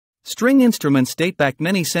String instruments date back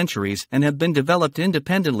many centuries and have been developed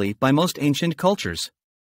independently by most ancient cultures.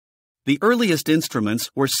 The earliest instruments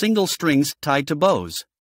were single strings tied to bows.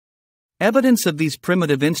 Evidence of these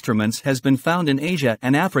primitive instruments has been found in Asia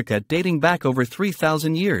and Africa dating back over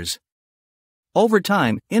 3,000 years. Over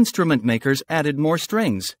time, instrument makers added more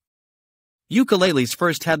strings. Ukuleles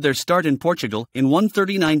first had their start in Portugal in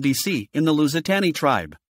 139 BC in the Lusitani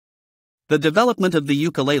tribe. The development of the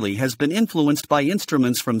ukulele has been influenced by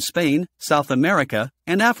instruments from Spain, South America,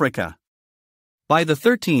 and Africa. By the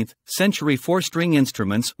 13th century, 4-string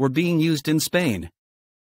instruments were being used in Spain.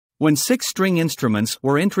 When 6-string instruments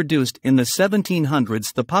were introduced in the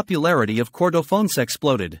 1700s, the popularity of chordophones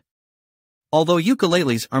exploded. Although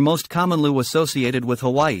ukuleles are most commonly associated with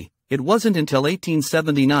Hawaii, it wasn't until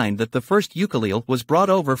 1879 that the first ukulele was brought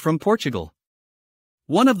over from Portugal.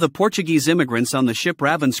 One of the Portuguese immigrants on the ship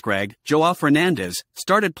Ravenscrag, João Fernandes,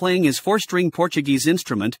 started playing his 4-string Portuguese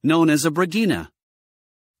instrument known as a braguina.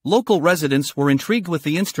 Local residents were intrigued with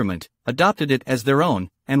the instrument, adopted it as their own,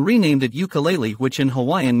 and renamed it ukulele, which in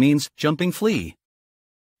Hawaiian means jumping flea.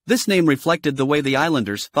 This name reflected the way the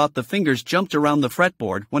islanders thought the fingers jumped around the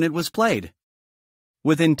fretboard when it was played.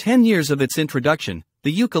 Within 10 years of its introduction,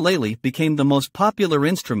 the ukulele became the most popular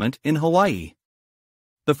instrument in Hawaii.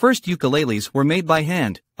 The first ukuleles were made by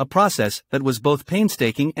hand, a process that was both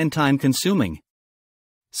painstaking and time-consuming.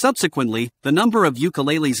 Subsequently, the number of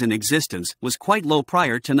ukuleles in existence was quite low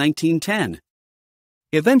prior to 1910.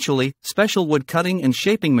 Eventually, special wood cutting and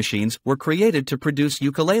shaping machines were created to produce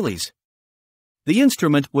ukuleles. The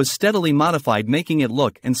instrument was steadily modified, making it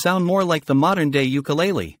look and sound more like the modern-day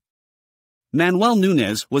ukulele. Manuel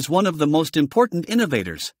Nunes was one of the most important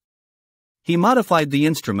innovators. He modified the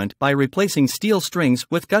instrument by replacing steel strings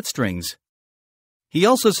with gut strings. He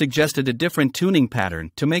also suggested a different tuning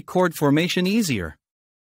pattern to make chord formation easier.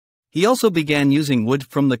 He also began using wood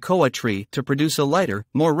from the koa tree to produce a lighter,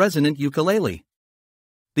 more resonant ukulele.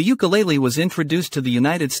 The ukulele was introduced to the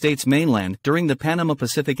United States mainland during the Panama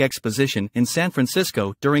Pacific Exposition in San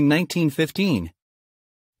Francisco during 1915.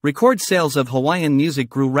 Record sales of Hawaiian music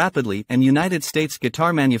grew rapidly, and United States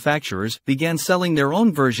guitar manufacturers began selling their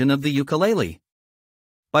own version of the ukulele.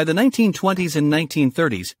 By the 1920s and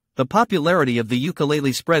 1930s, the popularity of the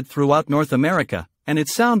ukulele spread throughout North America, and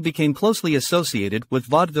its sound became closely associated with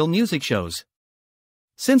vaudeville music shows.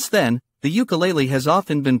 Since then, the ukulele has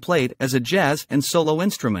often been played as a jazz and solo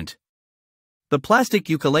instrument. The plastic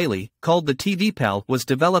ukulele, called the TV Pal, was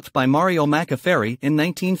developed by Mario Macaferri in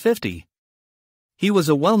 1950. He was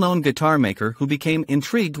a well-known guitar maker who became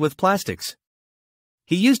intrigued with plastics.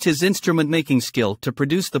 He used his instrument-making skill to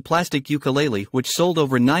produce the plastic ukulele, which sold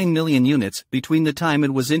over 9 million units between the time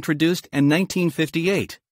it was introduced and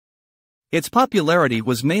 1958. Its popularity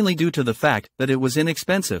was mainly due to the fact that it was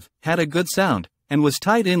inexpensive, had a good sound, and was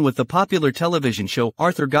tied in with the popular television show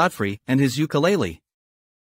Arthur Godfrey and his ukulele.